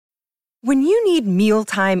When you need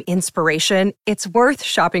mealtime inspiration, it's worth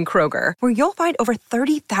shopping Kroger, where you'll find over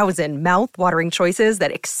 30,000 mouth-watering choices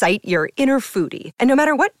that excite your inner foodie. And no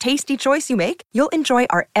matter what tasty choice you make, you'll enjoy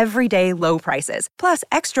our everyday low prices, plus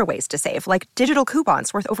extra ways to save, like digital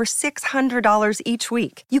coupons worth over $600 each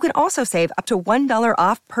week. You can also save up to $1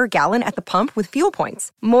 off per gallon at the pump with fuel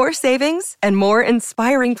points. More savings and more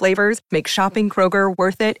inspiring flavors make shopping Kroger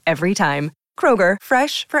worth it every time. Kroger,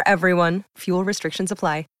 fresh for everyone. Fuel restrictions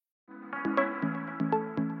apply.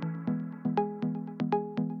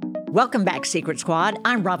 Welcome back, Secret Squad.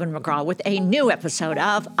 I'm Robin McGraw with a new episode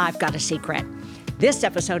of I've Got a Secret. This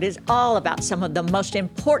episode is all about some of the most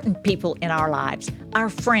important people in our lives, our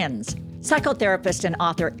friends. Psychotherapist and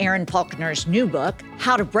author Erin Faulkner's new book,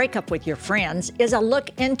 How to Break Up with Your Friends, is a look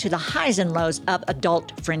into the highs and lows of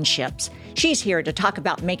adult friendships. She's here to talk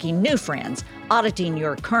about making new friends, auditing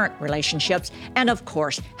your current relationships, and of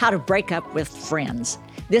course, how to break up with friends.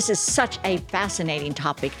 This is such a fascinating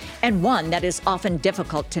topic and one that is often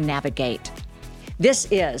difficult to navigate. This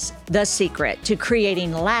is the secret to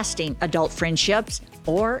creating lasting adult friendships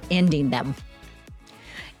or ending them.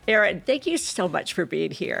 Erin, thank you so much for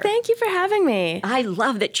being here. Thank you for having me. I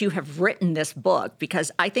love that you have written this book because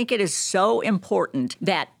I think it is so important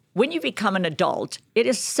that when you become an adult, it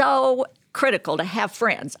is so critical to have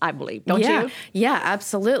friends, I believe, don't you? Yeah,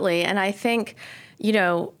 absolutely. And I think,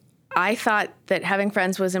 I thought that having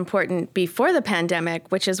friends was important before the pandemic,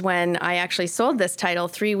 which is when I actually sold this title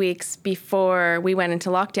 3 weeks before we went into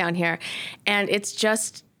lockdown here. And it's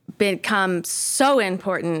just become so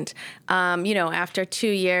important, after 2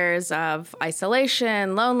 years of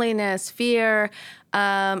isolation, loneliness, fear.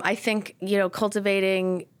 I think,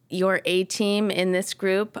 cultivating your A-team in this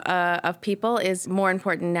group of people is more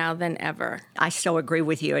important now than ever. I so agree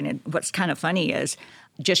with you. And what's kind of funny is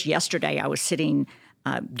just yesterday I was sitting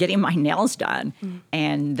getting my nails done,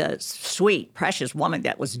 and the sweet, precious woman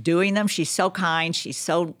that was doing them, she's so kind, she's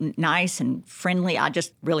so nice and friendly. I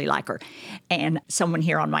just really like her. And someone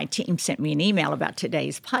here on my team sent me an email about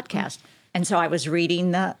today's podcast. And so I was reading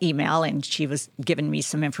the email, and she was giving me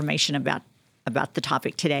some information about the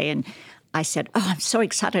topic today. And I said, I'm so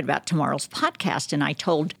excited about tomorrow's podcast. And I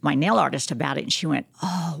told my nail artist about it, and she went,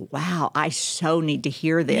 oh, wow, I so need to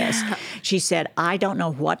hear this. Yeah. She said, I don't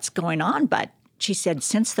know what's going on, but she said,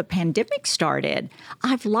 since the pandemic started,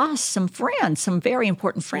 I've lost some friends, some very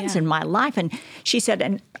important friends in my life. And she said,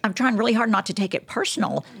 and I'm trying really hard not to take it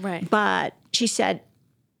personal. Right. But she said,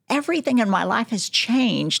 everything in my life has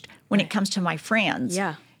changed when it comes to my friends.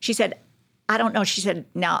 Yeah. She said, I don't know. She said,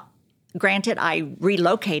 now, granted, I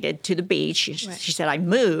relocated to the beach. She said, I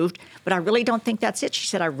moved, but I really don't think that's it. She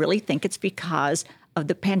said, I really think it's because of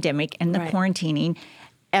the pandemic and the quarantining.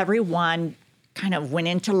 Everyone kind of went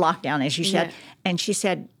into lockdown, as you said. And she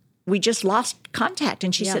said, we just lost contact.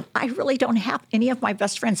 And she said, I really don't have any of my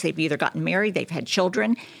best friends. They've either gotten married, they've had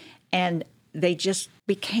children, and they just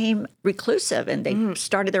became reclusive, and they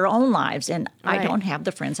started their own lives. And I don't have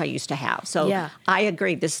the friends I used to have. So I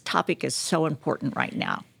agree. This topic is so important right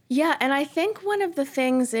now. Yeah, and I think one of the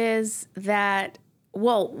things is that,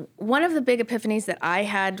 one of the big epiphanies that I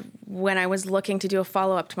had when I was looking to do a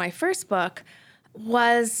follow-up to my first book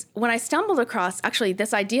was when I stumbled across, actually,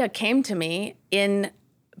 this idea came to me in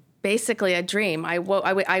basically a dream.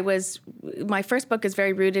 My first book is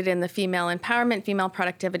very rooted in the female empowerment, female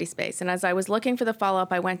productivity space. And as I was looking for the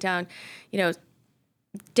follow-up, I went down,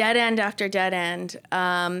 dead end after dead end.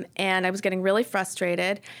 And I was getting really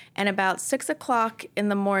frustrated. And about 6 o'clock in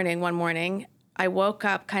the morning, one morning, I woke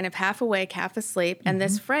up kind of half awake, half asleep. And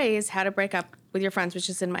this phrase, how to break up with your friends, was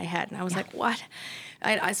just in my head. And I was like, what?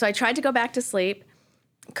 So I tried to go back to sleep,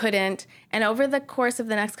 couldn't. And over the course of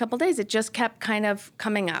the next couple of days, it just kept kind of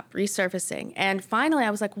coming up, resurfacing. And finally, I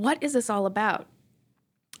was like, what is this all about?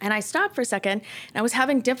 And I stopped for a second, and I was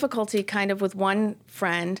having difficulty kind of with one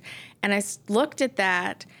friend. And I looked at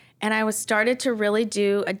that, and I started to really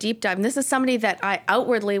do a deep dive. And this is somebody that I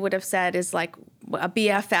outwardly would have said is like a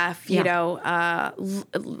BFF,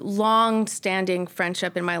 long-standing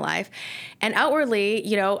friendship in my life. And outwardly,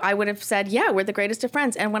 I would have said, yeah, we're the greatest of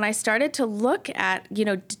friends. And when I started to look at,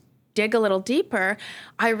 dig a little deeper,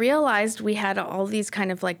 I realized we had all these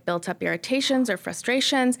kind of like built up irritations or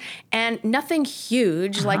frustrations, and nothing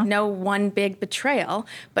huge, like no one big betrayal.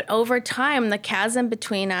 But over time, the chasm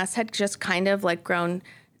between us had just kind of like grown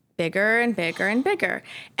bigger and bigger and bigger.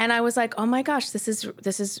 And I was like, oh my gosh, this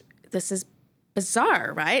is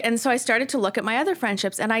bizarre, right? And so I started to look at my other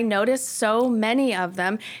friendships, and I noticed so many of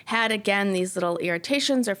them had, again, these little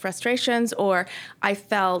irritations or frustrations, or I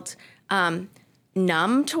felt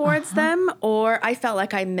numb towards them, or I felt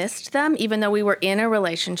like I missed them, even though we were in a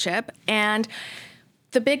relationship. And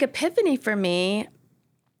the big epiphany for me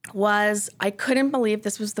was I couldn't believe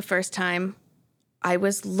this was the first time I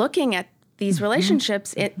was looking at these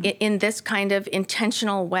relationships in this kind of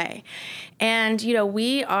intentional way. And,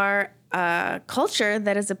 we are a culture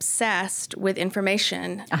that is obsessed with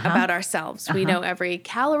information about ourselves. We know every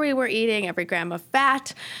calorie we're eating, every gram of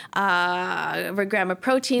fat, every gram of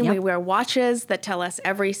protein. Yep. We wear watches that tell us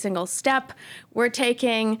every single step we're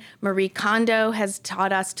taking. Marie Kondo has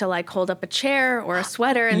taught us to hold up a chair or a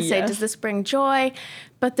sweater and say, does this bring joy?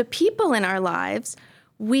 But the people in our lives,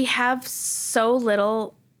 we have so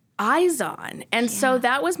little eyes on. And so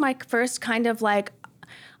that was my first kind of I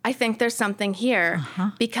think there's something here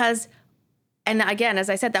because, and again,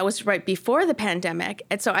 as I said, that was right before the pandemic.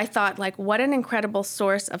 And so I thought what an incredible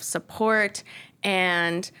source of support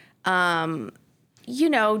and,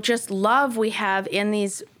 just love we have in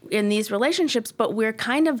these relationships, but we're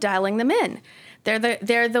kind of dialing them in.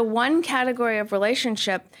 They're the one category of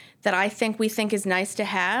relationship that I think we think is nice to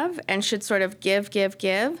have and should sort of give.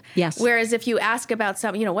 Yes. Whereas if you ask about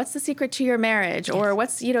what's the secret to your marriage or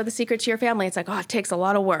what's, the secret to your family, it's it takes a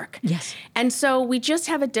lot of work. Yes. And so we just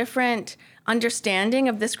have a different understanding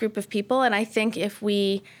of this group of people. And I think if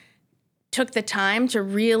we took the time to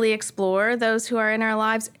really explore those who are in our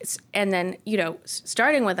lives and then,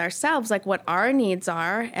 starting with ourselves, what our needs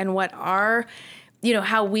are and what our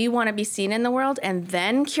how we want to be seen in the world and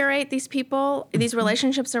then curate these people, these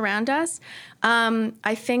relationships around us,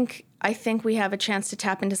 I think we have a chance to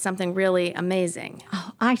tap into something really amazing.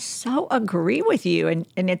 Oh, I so agree with you.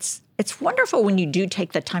 And it's wonderful when you do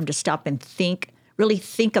take the time to stop and really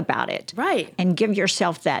think about it. Right. And give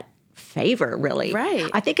yourself that favor, really. Right.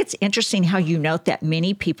 I think it's interesting how you note that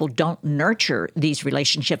many people don't nurture these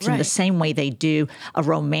relationships in the same way they do a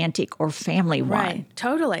romantic or family one. Right,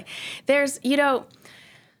 totally. There's,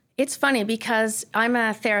 it's funny because I'm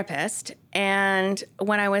a therapist, and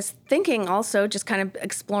when I was thinking also just kind of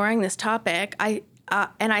exploring this topic, I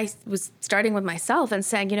was starting with myself and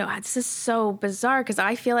saying, this is so bizarre because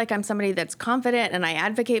I feel like I'm somebody that's confident and I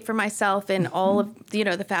advocate for myself in all of,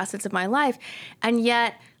 the facets of my life. And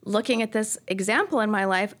yet looking at this example in my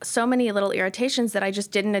life, so many little irritations that I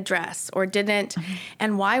just didn't address or didn't.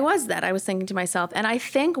 And why was that? I was thinking to myself. And I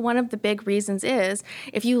think one of the big reasons is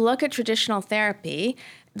if you look at traditional therapy,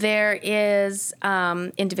 there is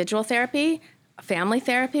individual therapy, family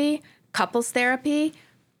therapy, couples therapy,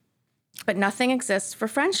 but nothing exists for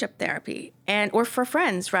friendship therapy or for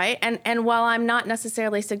friends, right? And while I'm not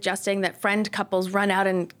necessarily suggesting that friend couples run out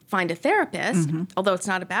and find a therapist, although it's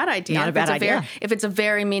not a bad idea. Not a bad idea. If it's a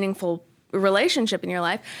very meaningful relationship in your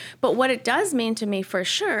life. But what it does mean to me for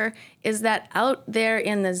sure is that out there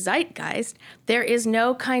in the zeitgeist, there is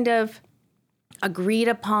no kind of agreed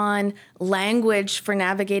upon language for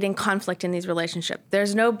navigating conflict in these relationships.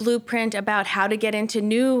 There's no blueprint about how to get into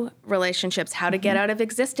new relationships, how to get out of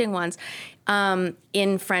existing ones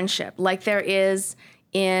in friendship, like there is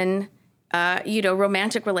in,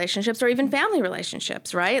 romantic relationships or even family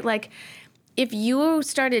relationships, right? Like if you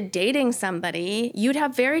started dating somebody, you'd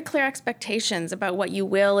have very clear expectations about what you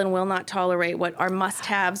will and will not tolerate, what are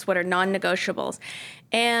must-haves, what are non-negotiables.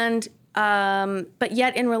 And but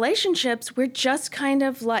yet in relationships, we're just kind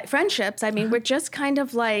of like friendships. We're just kind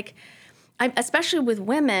of like, especially with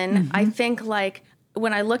women, I think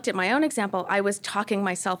when I looked at my own example, I was talking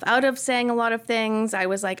myself out of saying a lot of things. I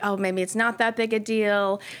was like, oh, maybe it's not that big a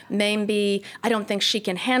deal. Maybe I don't think she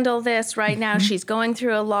can handle this right now. She's going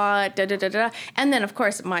through a lot, And then, of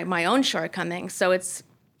course, my own shortcomings. So that's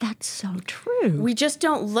so true. We just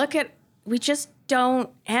don't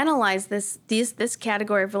analyze this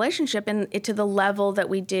category of relationship to the level that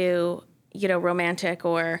we do, romantic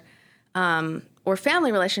or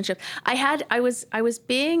family relationship. I was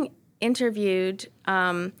being interviewed,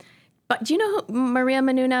 but do you know who Maria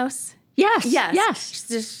Menounos? Yes. She's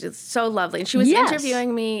just so lovely. And she was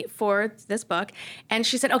interviewing me for this book, and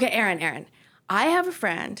she said, "Okay, Erin, I have a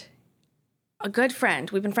friend, a good friend.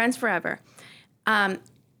 We've been friends forever.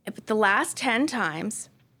 The last 10 times."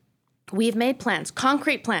 We've made plans,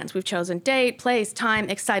 concrete plans. We've chosen date, place, time,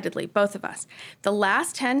 excitedly, both of us. The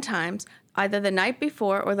last 10 times, either the night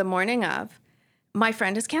before or the morning of, my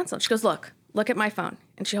friend is canceled. She goes, look at my phone.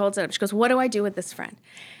 And she holds it up. She goes, what do I do with this friend?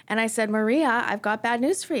 And I said, Maria, I've got bad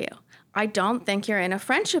news for you. I don't think you're in a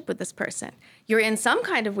friendship with this person. You're in some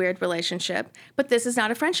kind of weird relationship, but this is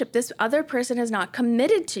not a friendship. This other person is not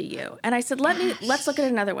committed to you. And I said, let's look at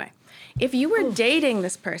it another way. If you were dating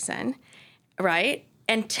this person, right?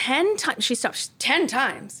 And 10 times, she stopped 10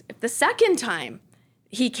 times. If the second time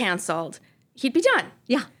he canceled, he'd be done.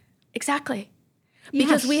 Yeah. Exactly.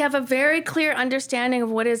 Because we have a very clear understanding of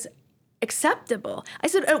what is acceptable. I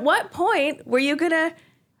said, at what point were you going to,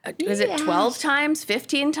 is it 12 times,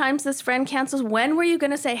 15 times this friend cancels? When were you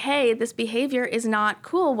going to say, hey, this behavior is not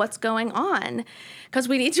cool. What's going on? Because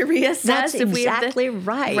we need to reassess. That's if we have exactly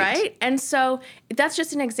right. Right? And so that's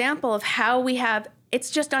just an example of how we have, it's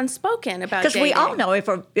just unspoken about dating. Because we all know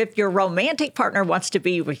if your romantic partner wants to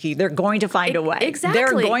be with you, they're going to find a way. Exactly.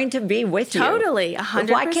 They're going to be with you. Totally, 100%.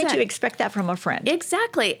 Why can't you expect that from a friend?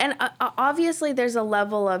 Exactly. And obviously there's a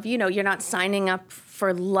level of, you're not signing up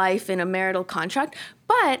for life in a marital contract,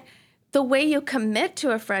 but the way you commit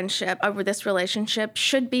to a friendship or this relationship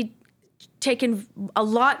should be taken a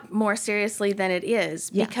lot more seriously than it is.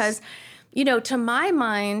 Yes. Because, to my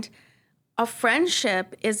mind, a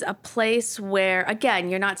friendship is a place where, again,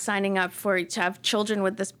 you're not signing up to have children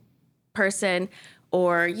with this person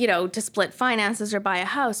or, to split finances or buy a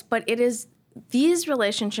house, but it is these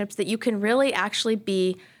relationships that you can really actually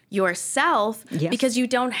be yourself. Yes. Because you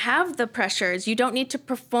don't have the pressures. You don't need to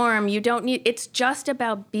perform. It's just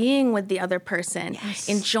about being with the other person, yes.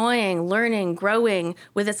 Enjoying, learning, growing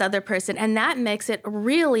with this other person. And that makes it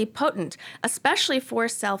really potent, especially for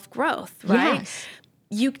self-growth, right? Yes.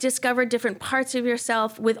 You discover different parts of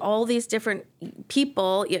yourself with all these different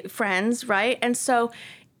people, friends, right? And so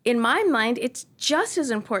in my mind, it's just as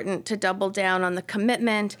important to double down on the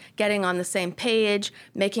commitment, getting on the same page,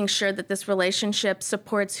 making sure that this relationship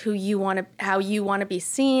supports how you want to be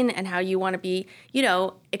seen and how you want to be,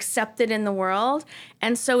 accepted in the world.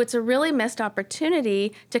 And so it's a really missed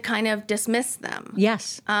opportunity to kind of dismiss them.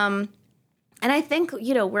 Yes. And I think,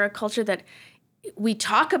 we're a culture that we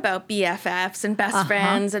talk about BFFs and best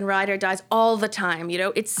friends and ride or dies all the time.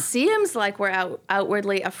 It seems like we're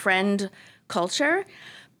outwardly a friend culture.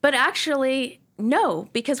 But actually, no,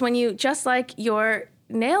 because when just like your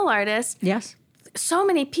nail artist, yes, so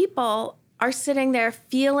many people are sitting there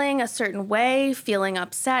feeling a certain way, feeling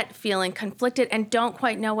upset, feeling conflicted, and don't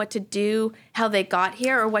quite know what to do, how they got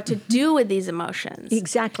here, or what to do with these emotions.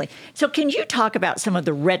 Exactly. So can you talk about some of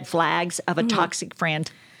the red flags of a toxic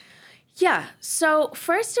friend? Yeah. So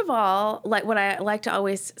first of all, like what I like to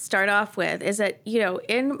always start off with is that,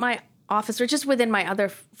 in my office or just within my other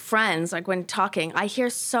friends, like when talking, I hear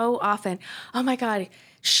so often, oh my God,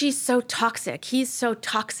 she's so toxic. He's so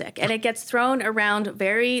toxic. And it gets thrown around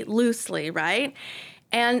very loosely, right?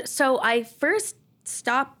 And so I first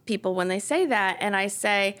stop people when they say that and I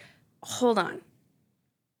say, hold on.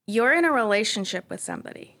 You're in a relationship with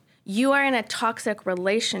somebody. You are in a toxic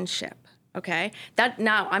relationship. Okay,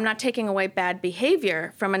 now I'm not taking away bad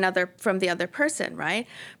behavior from the other person, right?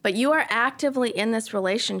 But you are actively in this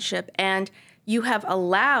relationship and you have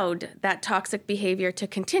allowed that toxic behavior to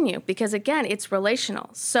continue because, again, it's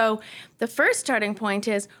relational. So the first starting point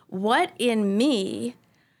is what in me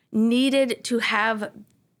needed to have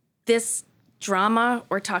this drama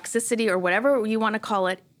or toxicity or whatever you want to call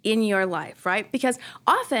it in your life, right? Because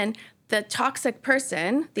often the toxic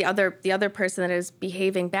person, the other person that is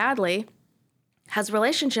behaving badly, has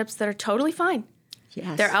relationships that are totally fine.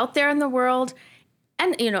 Yes. They're out there in the world,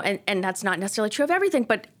 and and that's not necessarily true of everything,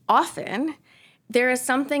 but often there is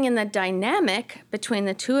something in the dynamic between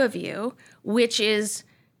the two of you which is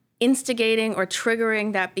instigating or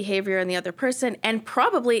triggering that behavior in the other person, and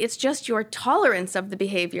probably it's just your tolerance of the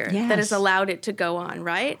behavior that has allowed it to go on,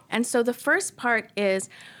 right? And so the first part is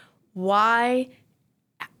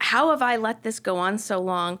how have I let this go on so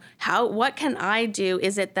long? What can I do?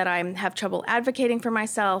 Is it that I have trouble advocating for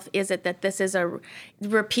myself? Is it that this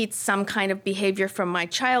repeats some kind of behavior from my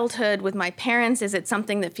childhood with my parents? Is it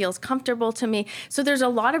something that feels comfortable to me? So there's a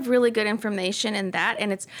lot of really good information in that.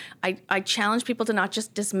 And I challenge people to not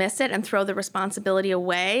just dismiss it and throw the responsibility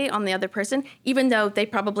away on the other person, even though they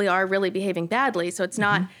probably are really behaving badly. So it's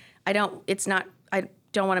not, I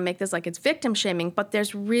don't want to make this like it's victim shaming, but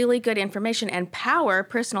there's really good information and power,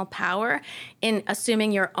 personal power, in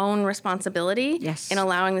assuming your own responsibility in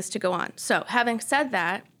allowing this to go on. So having said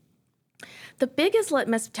that, the biggest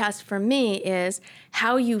litmus test for me is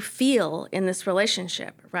how you feel in this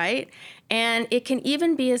relationship, right? And it can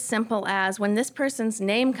even be as simple as when this person's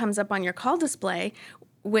name comes up on your call display,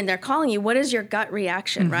 when they're calling you, what is your gut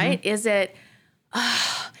reaction, right? Is it,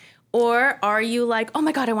 or are you like, oh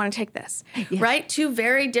my God, I want to take this, right? Two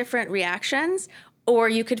very different reactions. Or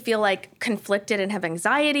you could feel like conflicted and have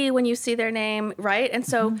anxiety when you see their name, right? And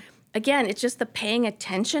so again, it's just the paying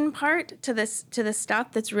attention part to this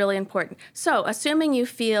stuff that's really important. So assuming you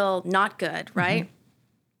feel not good, right?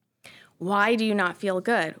 Why do you not feel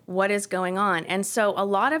good? What is going on? And so a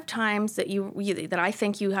lot of times that I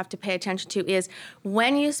think you have to pay attention to is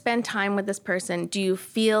when you spend time with this person, do you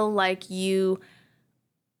feel like you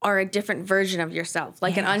are a different version of yourself,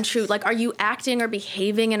 like an untrue, like are you acting or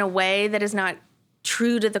behaving in a way that is not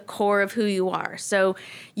true to the core of who you are? So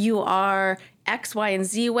you are X, Y, and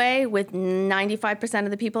Z way with 95%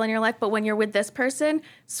 of the people in your life, but when you're with this person,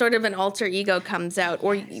 sort of an alter ego comes out,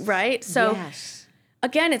 or right? So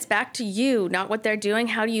again, it's back to you, not what they're doing.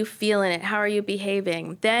 How do you feel in it? How are you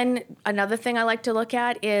behaving? Then another thing I like to look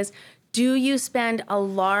at is, do you spend a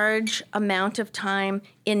large amount of time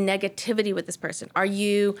in negativity with this person?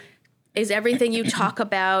 Is everything you talk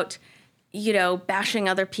about, bashing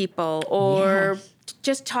other people, or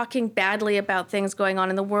just talking badly about things going on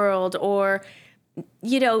in the world, or,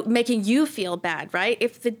 making you feel bad, right?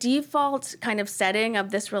 If the default kind of setting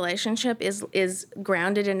of this relationship is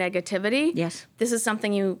grounded in negativity, this is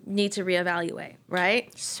something you need to reevaluate,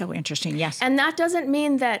 right? So interesting, yes. And that doesn't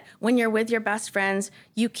mean that when you're with your best friends,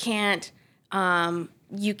 you can't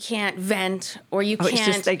vent, or you can't. It's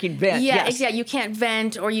just they can vent. Yeah, exactly. You can't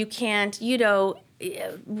vent, or you can't,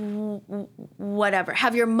 whatever.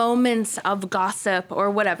 Have your moments of gossip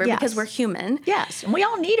or whatever, because we're human. Yes, and we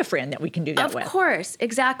all need a friend that we can do that with. Of course,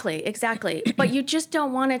 exactly. But you just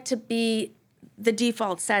don't want it to be the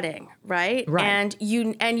default setting, right? Right. And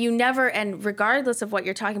you never, and regardless of what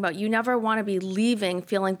you're talking about, you never want to be leaving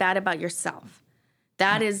feeling bad about yourself.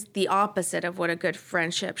 That is the opposite of what a good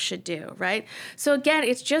friendship should do, right? So again,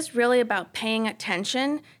 it's just really about paying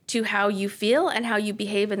attention to how you feel and how you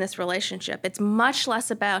behave in this relationship. It's much less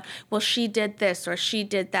about, well, she did this or she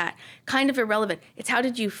did that. Kind of irrelevant. It's how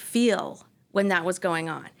did you feel when that was going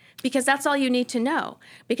on? Because that's all you need to know.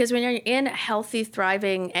 Because when you're in a healthy,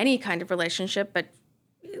 thriving, any kind of relationship, but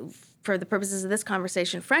for the purposes of this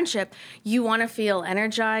conversation, friendship, you want to feel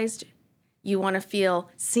energized. You want to feel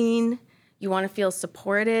seen. You want to feel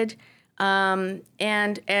supported, and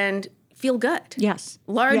feel good. Yes.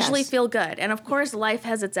 Largely feel good. And of course, life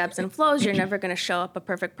has its ebbs and flows. You're never going to show up a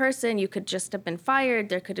perfect person. You could just have been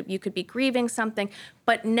fired. You could be grieving something.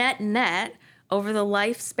 But net, over the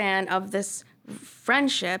lifespan of this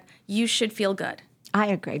friendship, you should feel good. I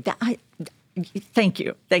agree. Thank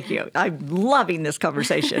you. I'm loving this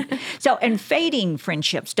conversation. And fading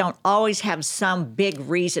friendships don't always have some big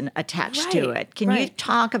reason attached to it. Can you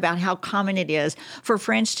talk about how common it is for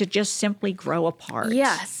friends to just simply grow apart?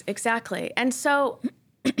 Yes, exactly. And so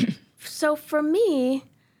for me,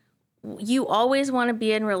 you always want to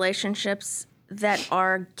be in relationships that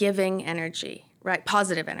are giving energy, right?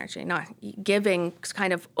 Positive energy, not giving,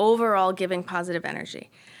 kind of overall giving positive energy.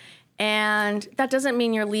 And that doesn't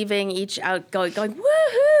mean you're leaving each out going,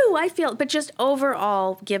 woohoo, I feel, but just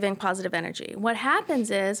overall giving positive energy. What happens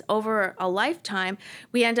is over a lifetime,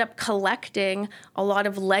 we end up collecting a lot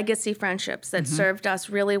of legacy friendships that served us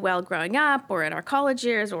really well growing up or in our college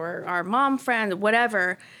years or our mom friend,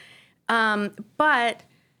 whatever. But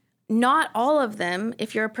not all of them,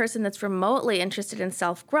 if you're a person that's remotely interested in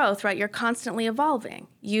self-growth, right, you're constantly evolving.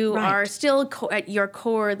 You are still at your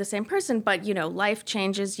core the same person, but, life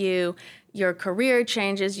changes you, your career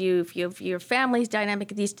changes you, your family's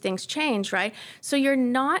dynamic, these things change, right? So you're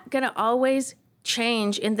not going to always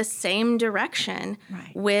change in the same direction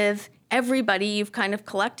with everybody you've kind of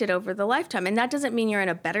collected over the lifetime. And that doesn't mean you're in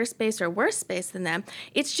a better space or worse space than them.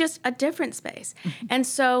 It's just a different space. And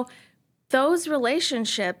so those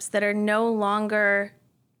relationships that are no longer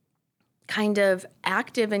kind of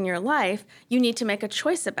active in your life, you need to make a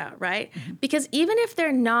choice about, right? Because even if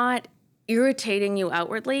they're not irritating you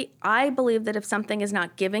outwardly, I believe that if something is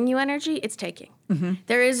not giving you energy, it's taking.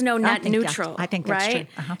 There is no net neutral. I think that's right?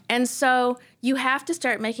 true. And so you have to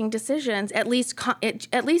start making decisions, at least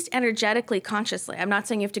energetically, consciously. I'm not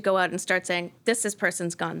saying you have to go out and start saying, this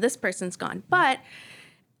person's gone, this person's gone. But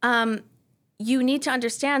you need to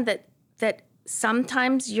understand that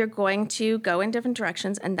sometimes you're going to go in different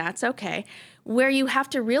directions, and that's okay. Where you have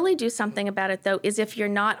to really do something about it, though, is if you're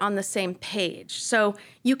not on the same page. So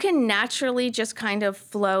you can naturally just kind of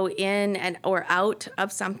flow in or out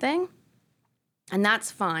of something, and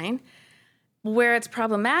that's fine. Where it's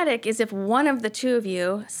problematic is if one of the two of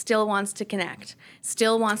you still wants to connect,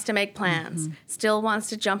 still wants to make plans, still wants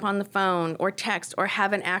to jump on the phone or text or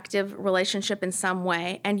have an active relationship in some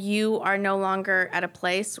way, and you are no longer at a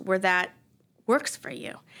place where that works for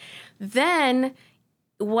you. Then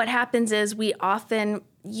what happens is we often,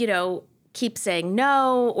 keep saying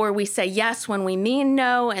no, or we say yes when we mean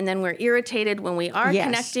no, and then we're irritated when we are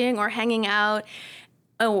connecting or hanging out.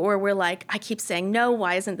 Or we're like, I keep saying no,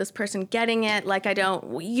 why isn't this person getting it? Like I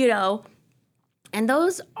don't, And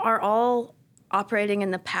those are all operating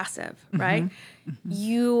in the passive, right?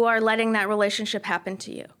 You are letting that relationship happen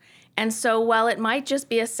to you. And so while it might just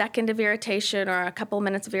be a second of irritation or a couple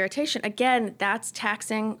minutes of irritation, again, that's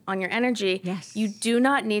taxing on your energy. Yes. You do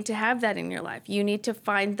not need to have that in your life. You need to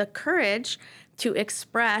find the courage to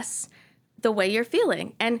express the way you're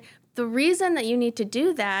feeling. And the reason that you need to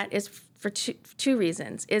do that is for two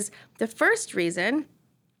reasons. Is the first reason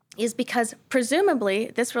is because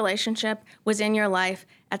presumably this relationship was in your life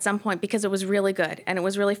at some point because it was really good and it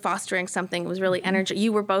was really fostering something. It was really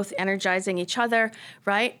you were both energizing each other,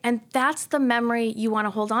 right? And that's the memory you want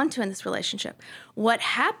to hold on to in this relationship. What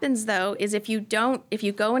happens though is if you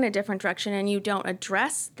go in a different direction and you don't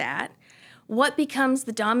address that, what becomes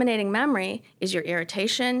the dominating memory is your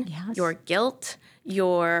irritation, Yes. your guilt,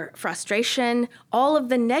 your frustration, all of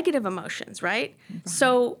the negative emotions, right?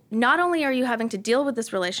 So not only are you having to deal with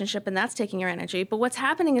this relationship and that's taking your energy, but what's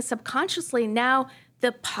happening is subconsciously now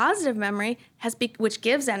the positive memory which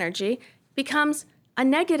gives energy becomes a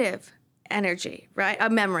negative energy, right? A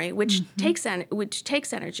memory which takes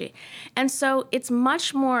energy. And so it's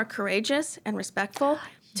much more courageous and respectful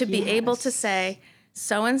to be able to say,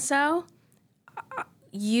 so-and-so,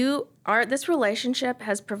 this relationship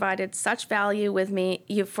has provided such value with me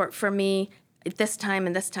for me at this time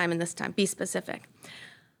and this time and this time. Be specific.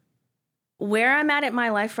 Where I'm at in my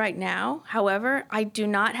life right now, however, I do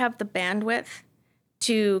not have the bandwidth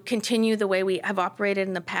to continue the way we have operated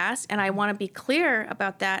in the past. And I want to be clear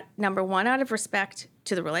about that, number one, out of respect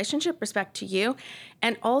to the relationship, respect to you,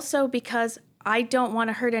 and also because I don't want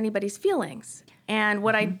to hurt anybody's feelings. And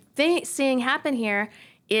what I think seeing happen here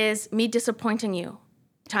is me disappointing you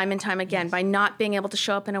time and time again by not being able to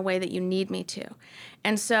show up in a way that you need me to.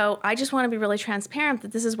 And so I just want to be really transparent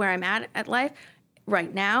that this is where I'm at life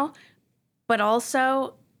right now, but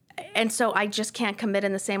also, and so I just can't commit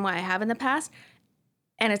in the same way I have in the past.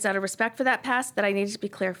 And it's out of respect for that past that I need to be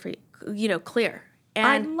clear for you, clear. And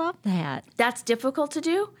I love that. that's difficult to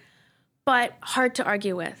do, but hard to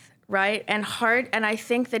argue with, right? And I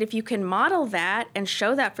think that if you can model that and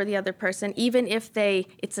show that for the other person, even if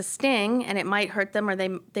it's a sting and it might hurt them or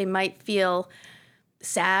they might feel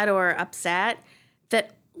sad or upset,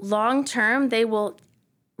 that long term they will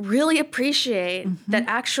really appreciate that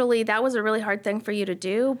actually that was a really hard thing for you to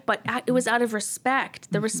do, but it was out of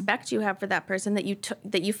respect, the respect you have for that person that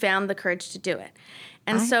you found the courage to do it.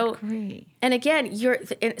 And I so, agree. and again,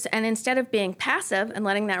 and instead of being passive and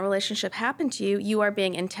letting that relationship happen to you, you are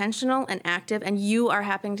being intentional and active, and you are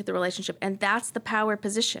happening to the relationship, and that's the power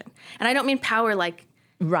position. And I don't mean power like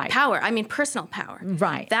power. I mean personal power.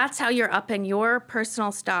 Right. That's how you're upping your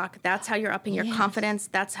personal stock. That's how you're upping your confidence.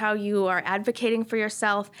 That's how you are advocating for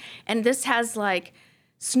yourself. And this has like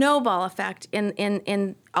snowball effect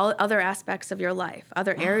in all other aspects of your life,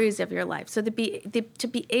 other areas of your life. So to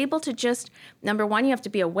be able to just, number one, you have to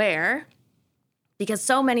be aware, because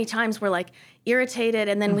so many times we're like irritated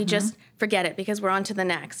and then we just forget it because we're on to the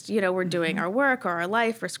next. We're doing our work or our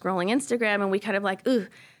life or scrolling Instagram and we kind of like, ooh,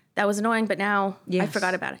 that was annoying, but now I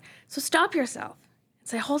forgot about it. So stop yourself and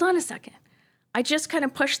say, hold on a second. I just kind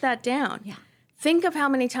of pushed that down. Yeah. Think of how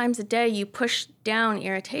many times a day you push down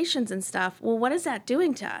irritations and stuff. Well, what is that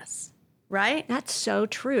doing to us, right? That's so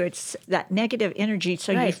true. It's that negative energy.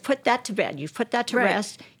 So you've put that to bed. You've put that to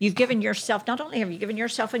rest. You've given yourself, not only have you given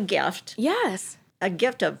yourself a gift. Yes. A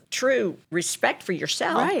gift of true respect for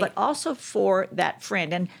yourself, but also for that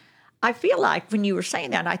friend. And I feel like when you were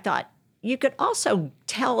saying that, I thought, you could also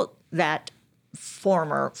tell that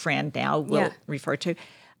former friend now we'll refer to,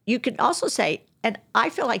 you could also say, and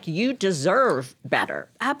I feel like you deserve better.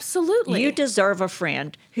 Absolutely. You deserve a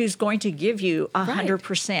friend who's going to give you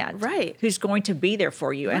 100%. Right. Who's going to be there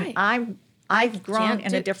for you. Right. And I've grown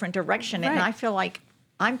in a different direction. And I feel like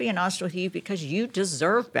I'm being honest with you because you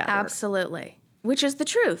deserve better. Absolutely. Which is the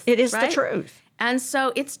truth. It is the truth. And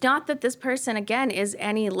so it's not that this person, again, is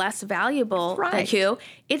any less valuable than you.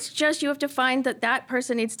 It's just you have to find that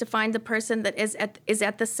person needs to find the person that is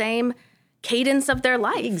at the same cadence of their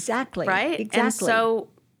life. Exactly. Right? Exactly. And so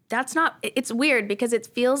that's not, it's weird because it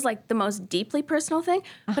feels like the most deeply personal thing,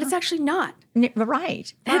 but it's actually not.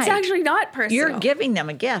 Right. It's actually not personal. You're giving them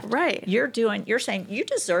a gift. Right. You're saying you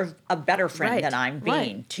deserve a better friend than I'm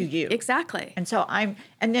being to you. Exactly. And so and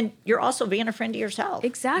then you're also being a friend to yourself.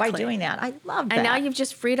 Exactly. By doing that. I love that. And now you've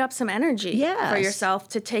just freed up some energy for yourself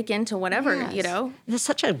to take into whatever, It's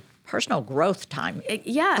such a personal growth time. I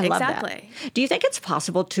love that. Do you think it's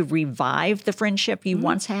possible to revive the friendship you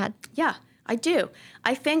once had? Yeah, I do.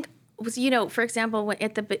 I think, for example, when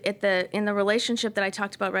in the relationship that I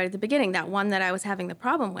talked about right at the beginning, that one that I was having the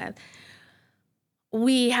problem with,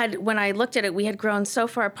 when I looked at it, we had grown so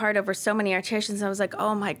far apart over so many irritations. I was like,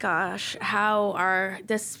 oh my gosh,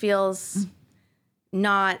 this feels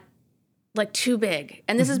not like too big.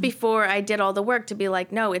 And this is before I did all the work to be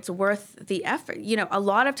like, no, it's worth the effort. You know, a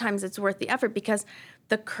lot of times it's worth the effort because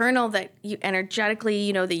the kernel that you energetically,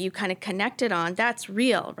 you know, that you kind of connected on, that's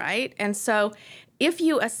real, right? And so if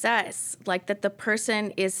you assess like that the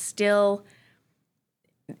person is still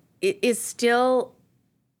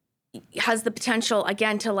has the potential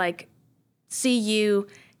again to like see you,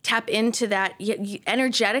 tap into that,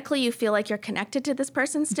 energetically you feel like you're connected to this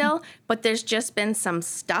person still, but there's just been some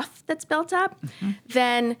stuff that's built up,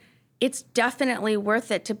 then it's definitely worth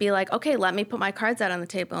it to be like, okay, let me put my cards out on the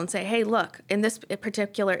table and say, hey, look, in this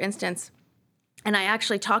particular instance, and I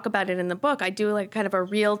actually talk about it in the book, I do like kind of a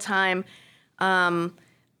real-time,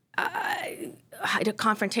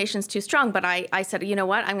 confrontation's too strong, but I said, you know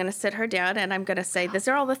what, I'm going to sit her down and I'm going to say, these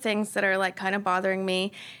are all the things that are like kind of bothering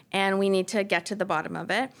me and we need to get to the bottom of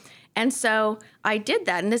it. And so I did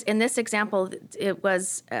that. In this example, it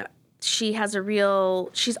was,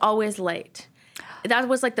 she's always late. That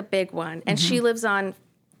was like the big one. And she lives on,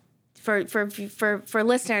 for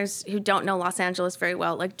listeners who don't know Los Angeles very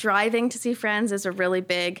well, like driving to see friends is a really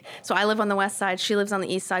big, so I live on the west side, she lives on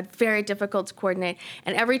the east side, very difficult to coordinate.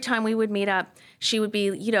 And every time we would meet up, she would be,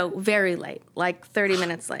 you know, very late, like 30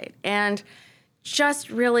 minutes late. And just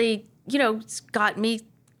really, you know, got me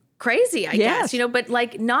crazy, I guess, you know, but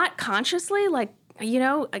like not consciously, like, you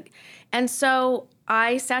know, and so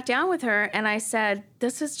I sat down with her and I said,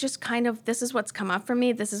 this is what's come up for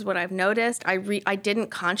me. This is what I've noticed. I didn't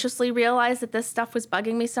consciously realize that this stuff was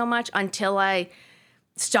bugging me so much until I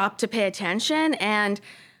stopped to pay attention. And,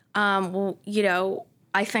 well, you know,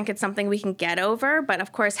 I think it's something we can get over. But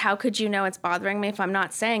of course, how could you know it's bothering me if I'm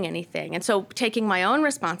not saying anything? And so taking my own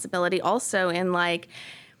responsibility also in like,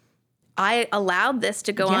 I allowed this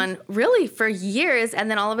to go on really for years.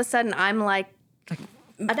 And then all of a sudden I'm like,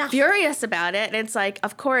 furious about it. And it's like,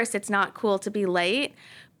 of course, it's not cool to be late,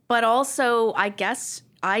 but also, I guess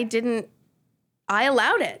I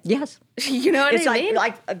allowed it. Yes. You know what I mean?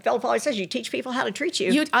 Like Philip always says, you teach people how to treat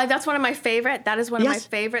you. That's one of my favorite, that is one of my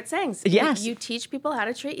favorite sayings. Yes. You teach people how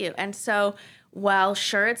to treat you. And so, while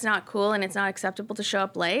sure, it's not cool and it's not acceptable to show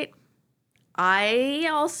up late, I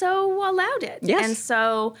also allowed it. Yes. And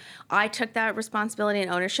so I took that responsibility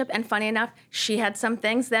and ownership. And funny enough, she had some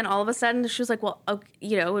things. Then all of a sudden she was like, well, okay,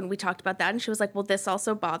 you know, and we talked about that. And she was like, well, this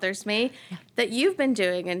also bothers me that you've been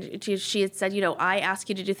doing. And she had said, you know, I ask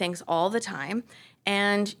you to do things all the time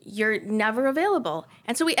and you're never available.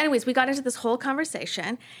 And so we got into this whole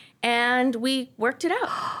conversation and we worked it out.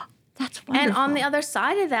 That's wonderful. And on the other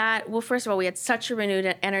side of that, well, first of all, we had such a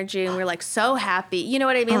renewed energy and we were like so happy. You know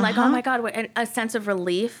what I mean? Like, oh my God, a sense of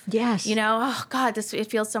relief. Yes. You know, oh God, it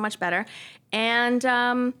feels so much better. And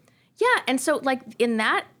and so like in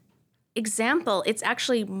that example, it's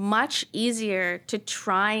actually much easier to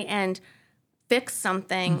try and fix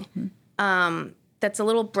something that's a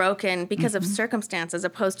little broken because of circumstance, as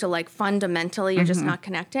opposed to like fundamentally you're just not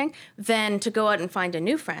connecting, than to go out and find a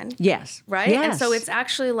new friend. Yes. Right? Yes. And so it's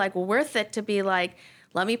actually like worth it to be like,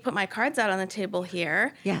 let me put my cards out on the table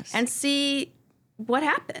here and see what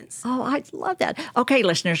happens. Oh, I love that. Okay,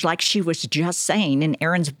 listeners, like she was just saying in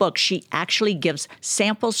Erin's book, she actually gives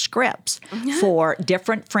sample scripts for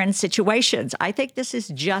different friend situations. I think this is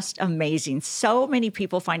just amazing. So many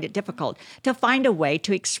people find it difficult to find a way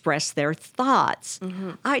to express their thoughts.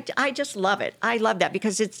 I just love it. I love that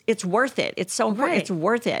because it's worth it. It's so important. It's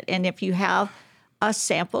worth it. And if you have a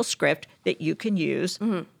sample script that you can use,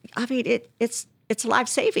 I mean, it's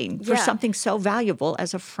life-saving for something so valuable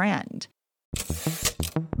as a friend.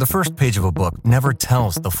 The first page of a book never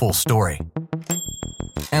tells the full story.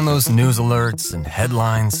 And those news alerts and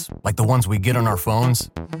headlines, like the ones we get on our phones,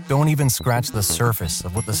 don't even scratch the surface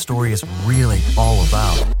of what the story is really all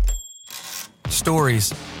about.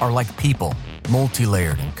 Stories are like people,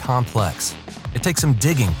 multi-layered and complex. It takes some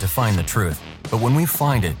digging to find the truth, but when we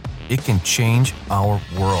find it, it can change our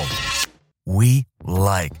world. We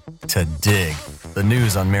like to dig. The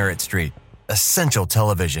news on Merritt Street. Essential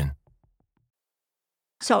television.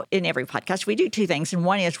 So in every podcast, we do two things. And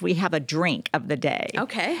one is we have a drink of the day.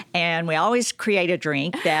 Okay. And we always create a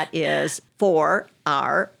drink that is for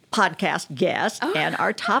our podcast guest and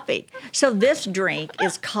our topic. So this drink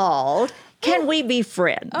is called Can We Be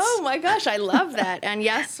Friends? Oh my gosh, I love that. And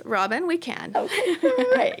yes, Robin, we can. Okay,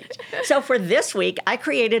 great. So for this week, I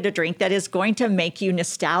created a drink that is going to make you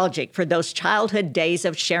nostalgic for those childhood days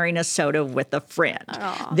of sharing a soda with a friend.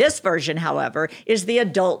 Aww. This version, however, is the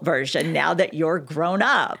adult version now that you're grown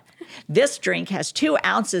up. This drink has 2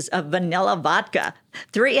 ounces of vanilla vodka,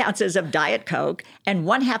 3 ounces of Diet Coke, and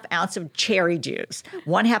 1/2 ounce of cherry juice,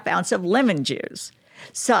 1/2 ounce of lemon juice.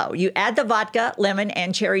 So you add the vodka, lemon,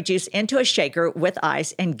 and cherry juice into a shaker with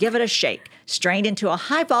ice and give it a shake. Strain into a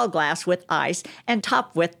highball glass with ice and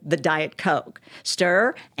top with the Diet Coke.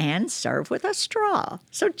 Stir and serve with a straw.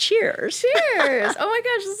 So cheers. Cheers. Oh my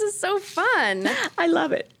gosh, this is so fun. I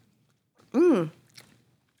love it. That is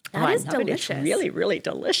I love it. delicious. It's really, really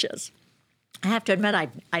delicious. I have to admit,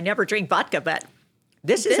 I never drink vodka, but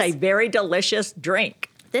this is a very delicious drink.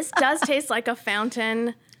 This does taste like a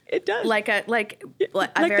fountain. It does. Like a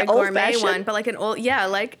very gourmet one, but like an old,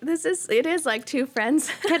 it is like two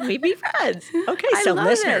friends. Can we be friends? Okay, so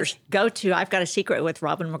listeners, go to I've Got a Secret with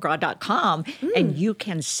RobinMcGraw.com and you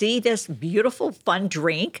can see this beautiful, fun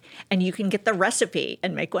drink and you can get the recipe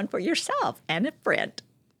and make one for yourself and a friend.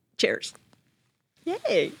 Cheers.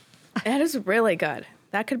 Yay. That is really good.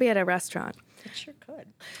 That could be at a restaurant. It sure could.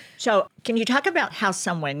 So can you talk about how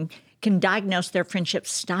someone can diagnose their friendship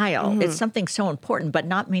style? It's something so important, but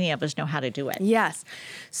not many of us know how to do it. Yes.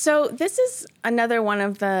 So this is another one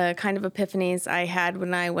of the kind of epiphanies I had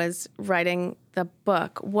when I was writing the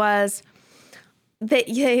book was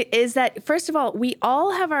that first of all, we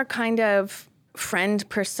all have our kind of friend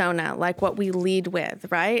persona, like what we lead with,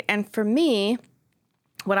 right? And for me,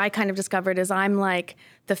 what I kind of discovered is I'm like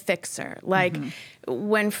the fixer. Like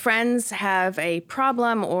when friends have a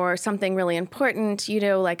problem or something really important,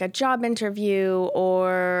 like a job interview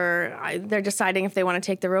or they're deciding if they want to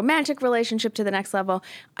take the romantic relationship to the next level,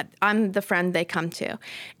 I'm the friend they come to.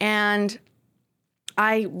 And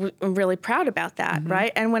I'm really proud about that,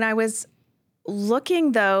 right? And when I was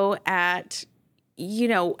looking, though, at,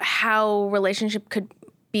 how relationship could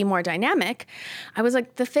be more dynamic, I was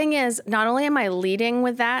like, the thing is, not only am I leading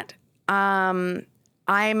with that,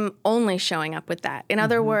 I'm only showing up with that. In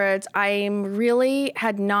other words, I really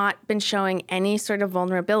had not been showing any sort of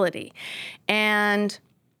vulnerability. And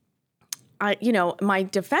my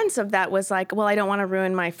defense of that was like, well, I don't want to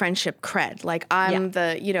ruin my friendship cred. Like I'm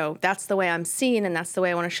that's the way I'm seen and that's the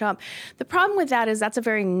way I want to show up. The problem with that is that's a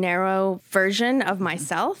very narrow version of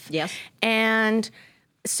myself. Yes. And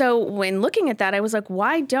so when looking at that, I was like,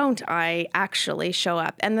 why don't I actually show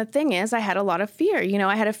up? And the thing is, I had a lot of fear.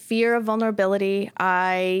 I had a fear of vulnerability.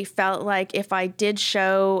 I felt like if I did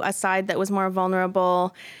show a side that was more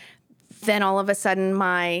vulnerable, then all of a sudden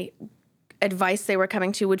my advice they were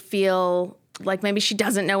coming to would feel like maybe she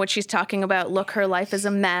doesn't know what she's talking about. Look, her life is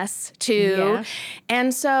a mess too. Yeah.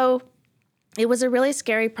 And so it was a really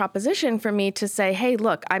scary proposition for me to say, hey,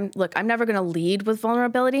 I'm never going to lead with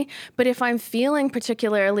vulnerability, but if I'm feeling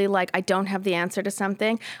particularly like I don't have the answer to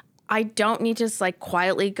something, I don't need to just like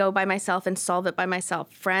quietly go by myself and solve it by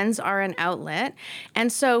myself. Friends are an outlet.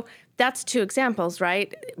 And so that's two examples,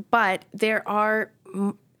 right? But there are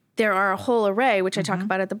a whole array, which I talk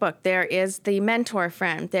about at the book. There is the mentor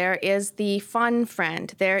friend. There is the fun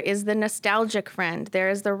friend. There is the nostalgic friend.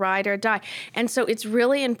 There is the ride or die. And so it's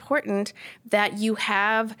really important that you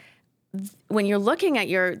have, when you're looking at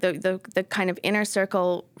the kind of inner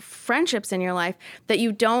circle friendships in your life, that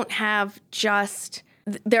you don't have just,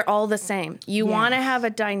 they're all the same. You want to have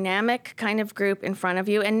a dynamic kind of group in front of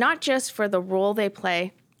you, and not just for the role they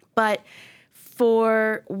play, but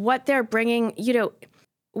for what they're bringing,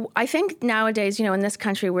 I think nowadays, in this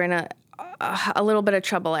country, we're in a little bit of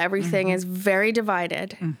trouble. Everything is very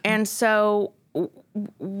divided. And so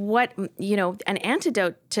what, an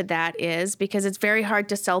antidote to that is, because it's very hard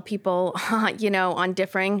to sell people, on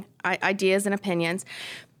differing ideas and opinions.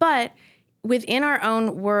 But within our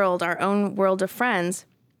own world of friends,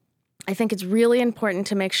 I think it's really important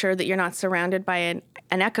to make sure that you're not surrounded by an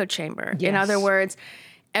echo chamber. Yes. In other words,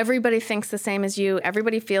 everybody thinks the same as you.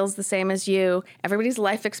 Everybody feels the same as you. Everybody's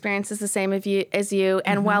life experience is the same as you.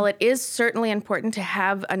 And while it is certainly important to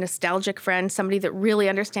have a nostalgic friend, somebody that really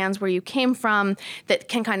understands where you came from, that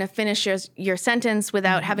can kind of finish your sentence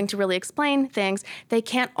without having to really explain things, they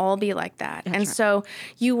can't all be like that. That's right. So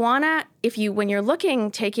you want to, when you're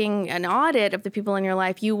taking an audit of the people in your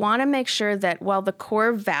life, you want to make sure that while the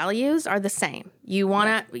core values are the same, you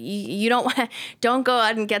want to, you don't go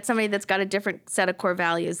out and get somebody that's got a different set of core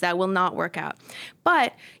values. That will not work out.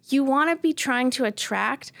 But you want to be trying to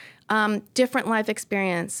attract different life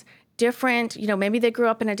experience, different, maybe they grew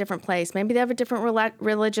up in a different place. Maybe they have a different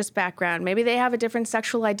religious background. Maybe they have a different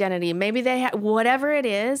sexual identity. Maybe they have, whatever it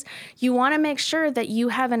is, you want to make sure that you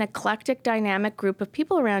have an eclectic, dynamic group of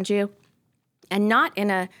people around you, and not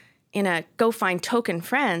in a go find token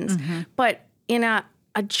friends, but in a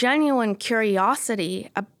genuine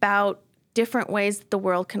curiosity about different ways that the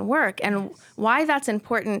world can work. And why that's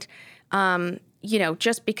important,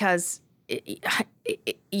 just because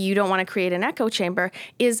you don't want to create an echo chamber,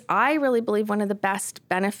 is I really believe one of the best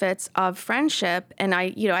benefits of friendship, and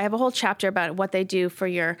I have a whole chapter about what they do for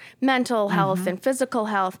your mental health and physical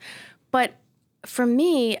health, but for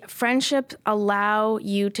me, friendships allow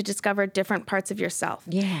you to discover different parts of yourself.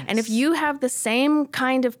 Yes. And if you have the same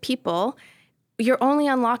kind of people, you're only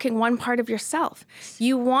unlocking one part of yourself.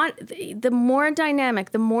 You want the more dynamic,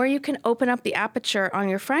 the more you can open up the aperture on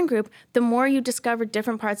your friend group, the more you discover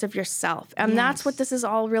different parts of yourself. And that's what this is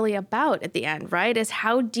all really about at the end, right? Is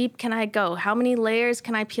how deep can I go? How many layers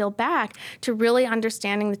can I peel back to really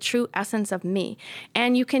understanding the true essence of me?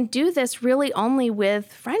 And you can do this really only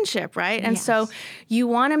with friendship, right? And so you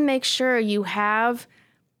want to make sure you have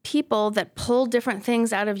people that pull different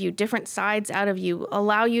things out of you, different sides out of you,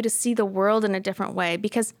 allow you to see the world in a different way,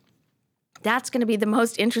 because that's going to be the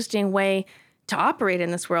most interesting way to operate in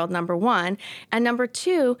this world, number one. And number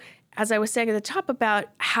two, as I was saying at the top about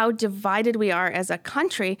how divided we are as a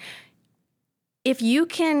country, if you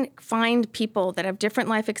can find people that have different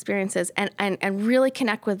life experiences and really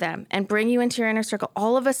connect with them and bring you into your inner circle,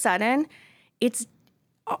 all of a sudden, it's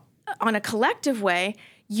on a collective way,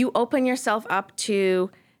 you open yourself up to,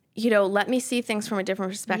 let me see things from a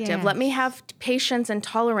different perspective. Yes. Let me have patience and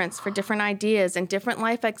tolerance for different ideas and different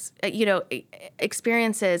life,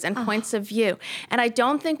 experiences and points of view. And I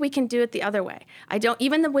don't think we can do it the other way.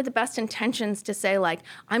 Even with the best intentions to say, like,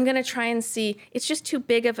 I'm going to try and see, it's just too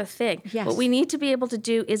big of a thing. Yes. What we need to be able to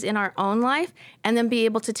do is in our own life, and then be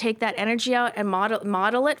able to take that energy out and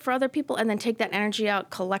model it for other people, and then take that energy out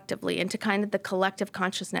collectively into kind of the collective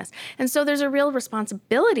consciousness. And so there's a real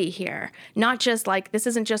responsibility here, not just like, this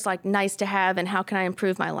isn't just like nice to have and how can I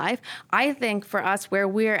improve my life. I think for us, where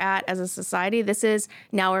we're at as a society, this is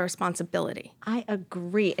now a responsibility. I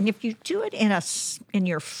agree. And if you do it in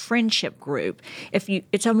your friendship group,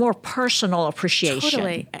 it's a more personal appreciation.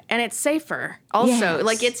 Totally. And it's safer also. Yes.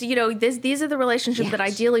 Like it's, these are the relationships that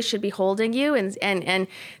ideally should be holding you and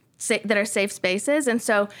that are safe spaces. And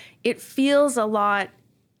so it feels a lot,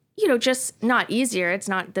 just not easier.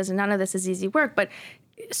 None of this is easy work, but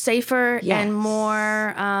safer and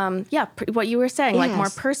more, what you were saying, like more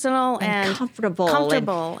personal and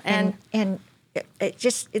comfortable. And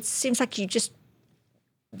it seems like you just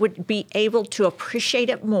would be able to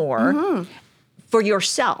appreciate it more for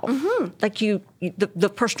yourself, like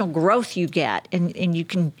the personal growth you get, and you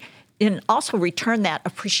can and also return that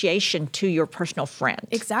appreciation to your personal friends.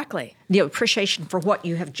 Exactly. The appreciation for what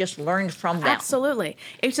you have just learned from them. Absolutely.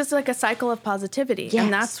 It's just like a cycle of positivity. Yes.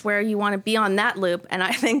 And that's where you want to be on that loop. And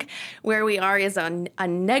I think where we are is on a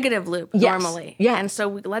negative loop normally. Yes. And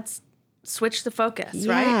so let's switch the focus,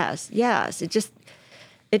 right? Yes.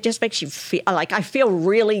 It just makes you feel like I feel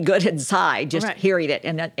really good inside just hearing it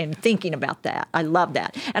and thinking about that. I love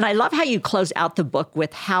that. And I love how you close out the book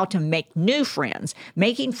with how to make new friends.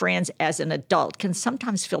 Making friends as an adult can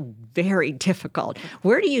sometimes feel very difficult.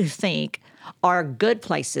 Where do you think are good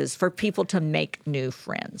places for people to make new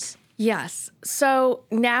friends? Yes. So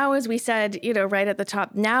now, as we said, right at the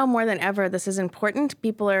top, now more than ever, this is important.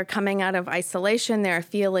 People are coming out of isolation. They're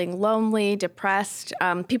feeling lonely, depressed.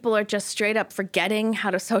 People are just straight up forgetting how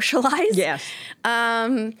to socialize. Yes.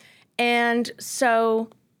 And so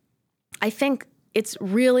I think it's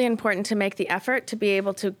really important to make the effort to be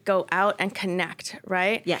able to go out and connect,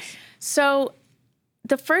 right? Yes. So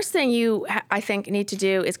the first thing you, I think, need to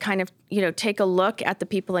do is kind of, take a look at the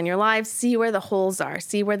people in your lives, see where the holes are,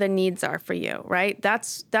 see where the needs are for you, right?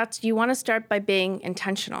 That's you want to start by being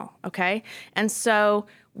intentional, okay? And so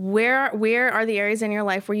where are the areas in your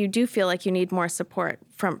life where you do feel like you need more support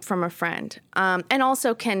from a friend, and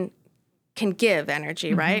also can give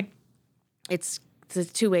energy, right? It's a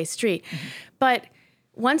two-way street. But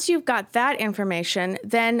once you've got that information,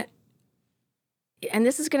 then, and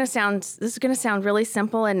this is going to sound really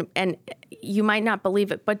simple, and you might not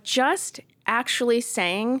believe it, but just actually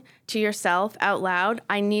saying to yourself out loud,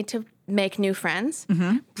 I need to make new friends,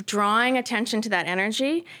 drawing attention to that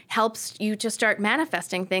energy helps you to start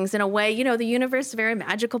manifesting things in a way, the universe is a very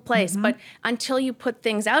magical place, but until you put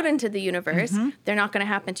things out into the universe, they're not going to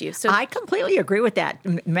happen to you. So I completely agree with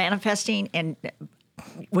that. Manifesting, and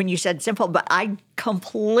when you said simple, but I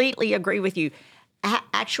completely agree with you.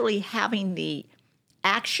 Actually having the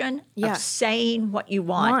action of saying what you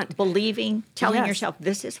want. Believing, telling yourself,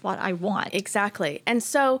 this is what I want. Exactly. And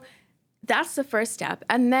so that's the first step.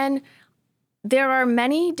 And then there are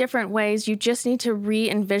many different ways. You just need to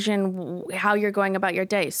re-envision how you're going about your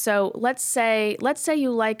day. So let's say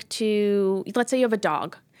you have a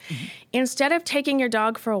dog. Instead of taking your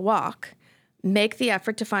dog for a walk, make the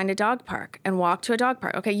effort to find a dog park and walk to a dog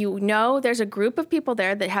park. Okay, you know there's a group of people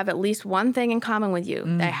there that have at least one thing in common with you.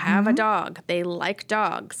 They have a dog. They like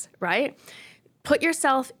dogs, right? Put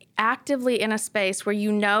yourself actively in a space where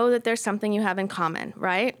you know that there's something you have in common,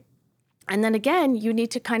 right? And then again, you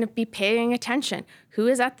need to kind of be paying attention. Who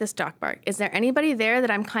is at this dog park? Is there anybody there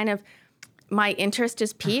that I'm kind of, my interest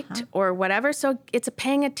is piqued or whatever? So it's a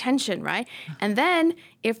paying attention, right? And then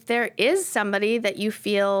if there is somebody that you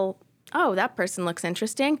feel, oh, that person looks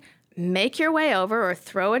interesting, make your way over or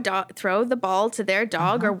throw the ball to their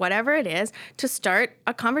dog or whatever it is to start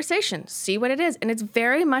a conversation. See what it is. And it's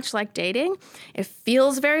very much like dating. It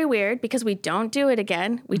feels very weird because we don't do it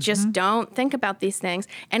again. We just don't think about these things.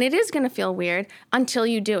 And it is going to feel weird until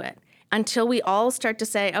you do it. Until we all start to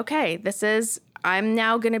say, okay, I'm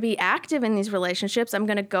now going to be active in these relationships. I'm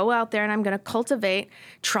going to go out there and I'm going to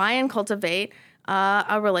try and cultivate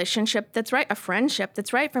a relationship that's right, a friendship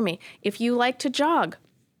that's right for me. If you like to jog,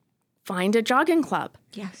 find a jogging club.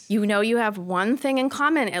 Yes. You know you have one thing in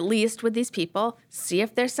common, at least with these people. See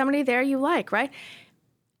if there's somebody there you like, right?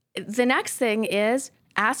 The next thing is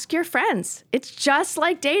ask your friends. It's just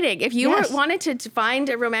like dating. If you wanted to find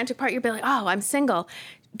a romantic partner, you'd be like, oh, I'm single.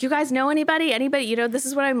 Do you guys know anybody? Anybody, this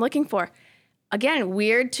is what I'm looking for. Again,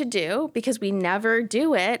 weird to do because we never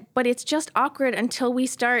do it, but it's just awkward until we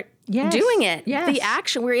start doing it. Yes. The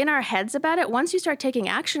action, we're in our heads about it. Once you start taking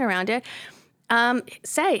action around it,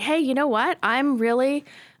 say, hey, you know what? I'm really,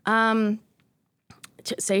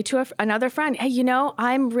 say to another friend, hey,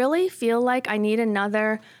 I'm really feel like I need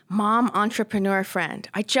another mom entrepreneur friend.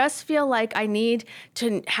 I just feel like I need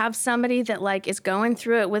to have somebody that is going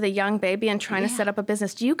through it with a young baby and trying to set up a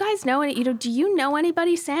business. Do you guys know any, do you know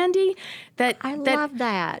anybody, Sandy? I love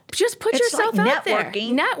that. Just put yourself out there.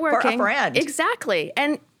 Networking for a friend. Exactly.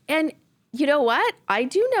 And you know what? I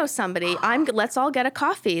do know somebody. Let's all get a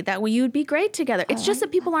coffee. That way you'd be great together. It's just that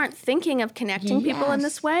people aren't thinking of connecting people in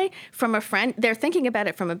this way from a friend. They're thinking about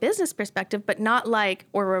it from a business perspective, but not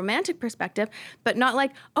or a romantic perspective, but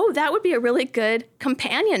not oh, that would be a really good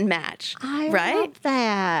companion match. I right? love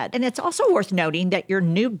that. And it's also worth noting that your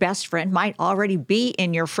new best friend might already be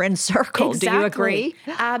in your friend circle. Exactly. Do you agree?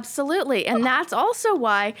 Absolutely. And that's also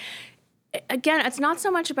why, again, it's not so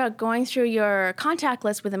much about going through your contact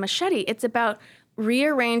list with a machete. It's about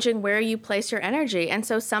rearranging where you place your energy. And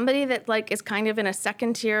so somebody that is kind of in a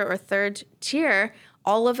second tier or third tier,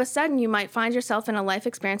 all of a sudden you might find yourself in a life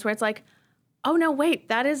experience where it's oh, no, wait,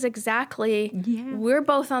 that is exactly, we're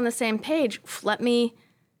both on the same page. Let me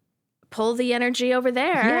pull the energy over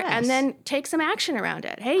there and then take some action around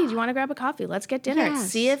it. Hey, do you want to grab a coffee? Let's get dinner. Yes.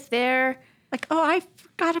 See if they're... oh, I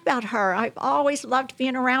forgot about her. I've always loved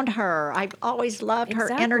being around her. I've always loved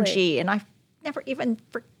her energy, and I've never even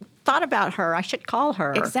thought about her. I should call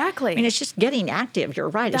her. Exactly. I mean, it's just getting active. You're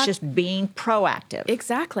right. It's just being proactive.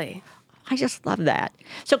 Exactly. I just love that.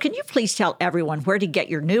 So can you please tell everyone where to get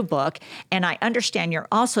your new book? And I understand you're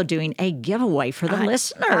also doing a giveaway for the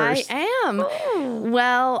listeners. I am. Ooh.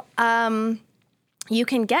 Well, you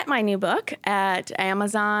can get my new book at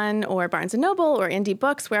Amazon or Barnes & Noble or Indie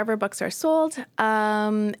Books, wherever books are sold.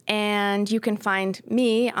 And you can find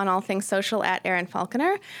me on all things social at Erin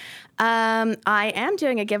Falconer. I am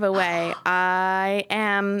doing a giveaway. I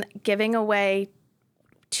am giving away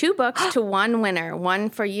 2 books to one winner, one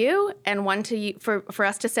for you and one to you, for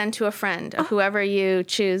us to send to a friend of whoever you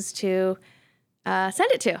choose to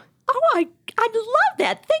send it to. Oh, I love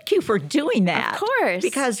that. Thank you for doing that. Of course.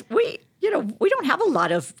 Because we don't have a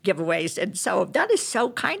lot of giveaways, and so that is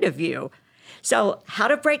so kind of you. So, how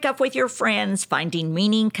to break up with your friends, finding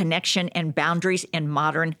meaning, connection, and boundaries in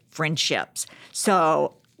modern friendships.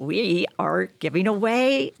 So, we are giving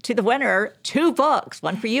away to the winner 2 books,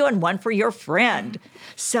 one for you and one for your friend.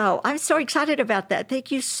 So I'm so excited about that. Thank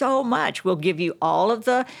you so much. We'll give you all of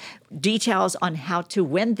the details on how to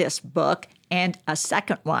win this book and a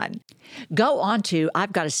second one. Go on to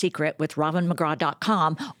I've Got a Secret with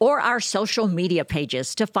RobinMcGraw.com or our social media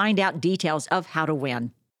pages to find out details of how to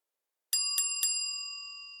win.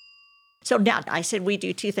 So now I said we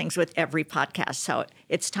do 2 things with every podcast. So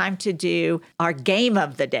it's time to do our game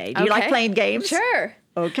of the day. Do you like playing games? Sure.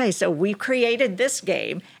 Okay, so we created this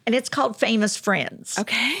game, and it's called Famous Friends.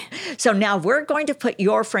 Okay. So now we're going to put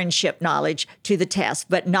your friendship knowledge to the test,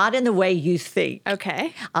 but not in the way you think.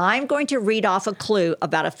 Okay. I'm going to read off a clue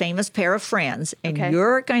about a famous pair of friends, and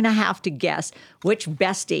you're going to have to guess which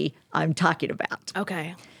bestie I'm talking about.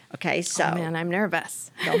 Okay. Okay, so. Oh, man, I'm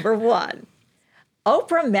nervous. Number 1.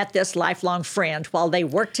 Oprah met this lifelong friend while they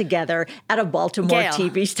worked together at a Baltimore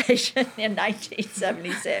TV station in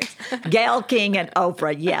 1976. Gayle King and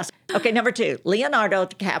Oprah, yes. Okay, number 2. Leonardo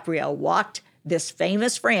DiCaprio walked this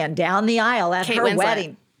famous friend down the aisle at Kate her Winslet.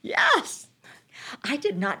 wedding. Yes. I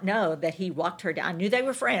did not know that he walked her down. I knew they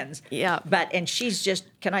were friends. Yeah. And she's just,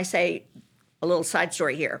 can I say a little side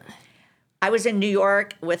story here? I was in New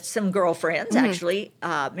York with some girlfriends, actually,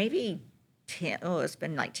 maybe it's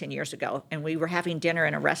been like 10 years ago. And we were having dinner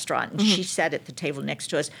in a restaurant. And she sat at the table next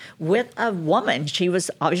to us with a woman. She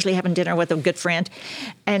was obviously having dinner with a good friend.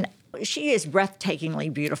 And she is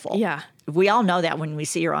breathtakingly beautiful. Yeah. We all know that when we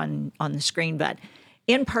see her on the screen. But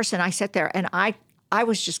in person, I sat there and I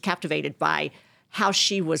was just captivated by how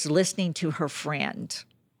she was listening to her friend.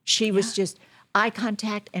 She was just eye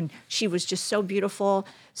contact, and she was just so beautiful.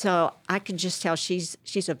 So I could just tell she's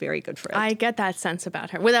a very good friend. I get that sense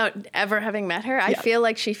about her. Without ever having met her, I feel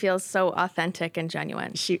like she feels so authentic and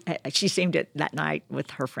genuine. She seemed it that night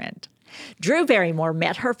with her friend. Drew Barrymore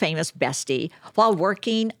met her famous bestie while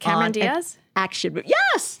working Cameron on Diaz? an action movie.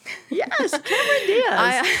 Yes, Cameron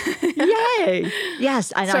Diaz. Yay.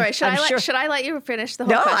 Yes. And Sorry, I'm should I let you finish the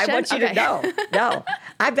whole No, question? I want you to know. No,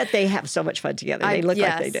 I bet they have so much fun together. They look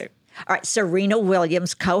like they yes. do. All right, Serena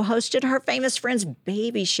Williams co-hosted her famous friend's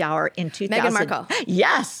baby shower in 2000. Meghan Markle.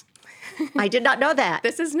 Yes. I did not know that.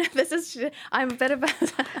 This is. I'm a bit of a.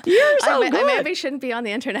 You're so I good. maybe shouldn't be on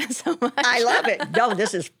the internet so much. I love it. No,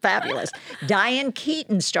 this is fabulous. Diane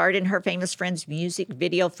Keaton starred in her famous friend's music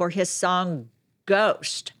video for his song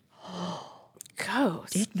Ghost.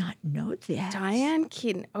 Ghost. Did not know that. Diane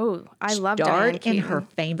Keaton. Oh, I love Diane Starred Keaton. in her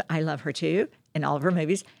I love her too, in all of her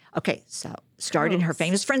movies. Okay, so starred in her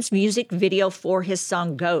famous friend's music video for his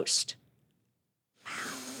song Ghost.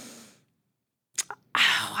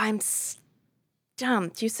 Oh, I'm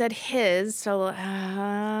stumped. You said his, so.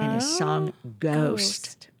 And his song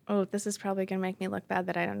Ghost. Oh, this is probably going to make me look bad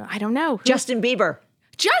that I don't know. I don't know. Justin Bieber.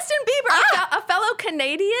 Justin Bieber, a fellow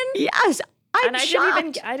Canadian? Yes, I'm And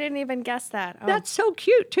shocked. I didn't even guess that. Oh. That's so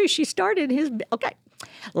cute too. She started his. Okay,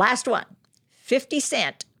 last one. 50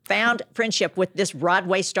 Cent found friendship with this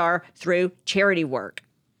Broadway star through charity work.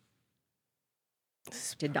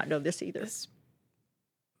 Did not know this either.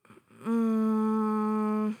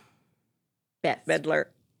 Bette Midler.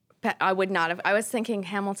 I would not have. I was thinking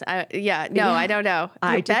Hamilton. I don't know.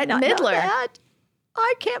 I Bette did not know Midler. that.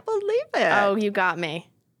 I can't believe it. Oh, you got me.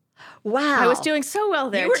 Wow. I was doing so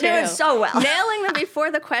well there, You were too. doing so well. Nailing them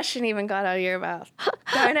before the question even got out of your mouth.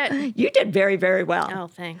 Darn it. You did very, very well. Oh,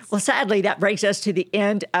 thanks. Well, sadly, that brings us to the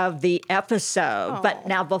end of the episode. But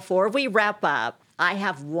now, before we wrap up, I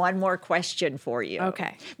have one more question for you.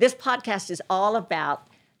 Okay. This podcast is all about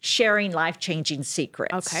sharing life-changing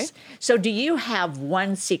secrets. Okay. So do you have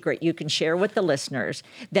one secret you can share with the listeners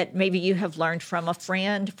that maybe you have learned from a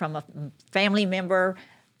friend, from a family member,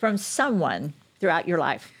 from someone throughout your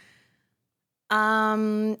life?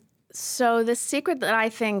 So the secret that I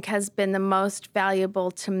think has been the most valuable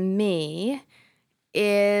to me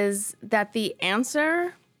is that the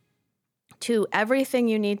answer to everything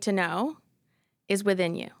you need to know is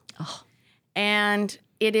within you. Oh. And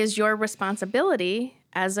it is your responsibility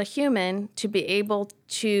as a human to be able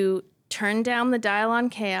to turn down the dial on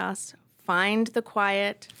chaos, find the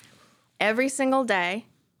quiet every single day,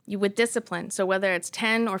 with discipline. So whether it's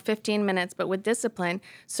 10 or 15 minutes, but with discipline,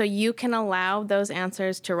 so you can allow those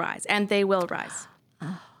answers to rise, and they will rise.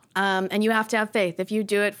 And you have to have faith. If you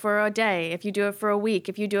do it for a day, if you do it for a week,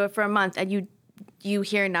 if you do it for a month, and you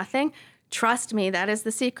hear nothing, trust me, that is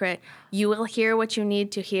the secret. You will hear what you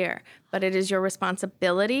need to hear, but it is your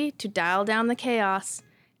responsibility to dial down the chaos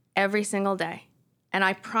every single day. And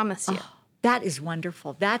I promise you. That is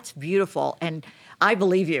wonderful. That's beautiful. And I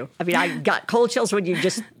believe you. I mean, I got cold chills when you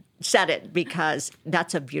just said it, because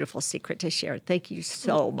that's a beautiful secret to share. Thank you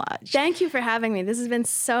so much. Thank you for having me. This has been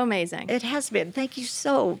so amazing. It has been. Thank you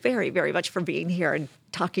so very, very much for being here and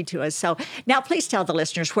talking to us. So now please tell the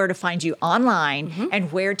listeners where to find you online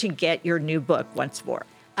and where to get your new book once more.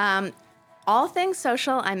 All things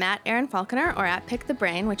social, I'm at Erin Falconer or at Pick the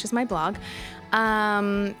Brain, which is my blog.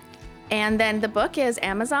 And then the book is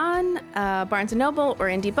Amazon, Barnes & Noble, or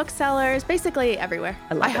indie booksellers, basically everywhere.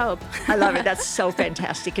 I hope. I love it. That's so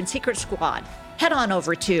fantastic. And Secret Squad, head on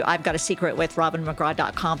over to I've Got a Secret with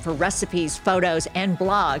RobinMcGraw.com for recipes, photos, and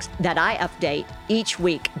blogs that I update each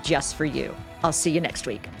week just for you. I'll see you next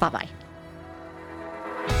week. Bye-bye.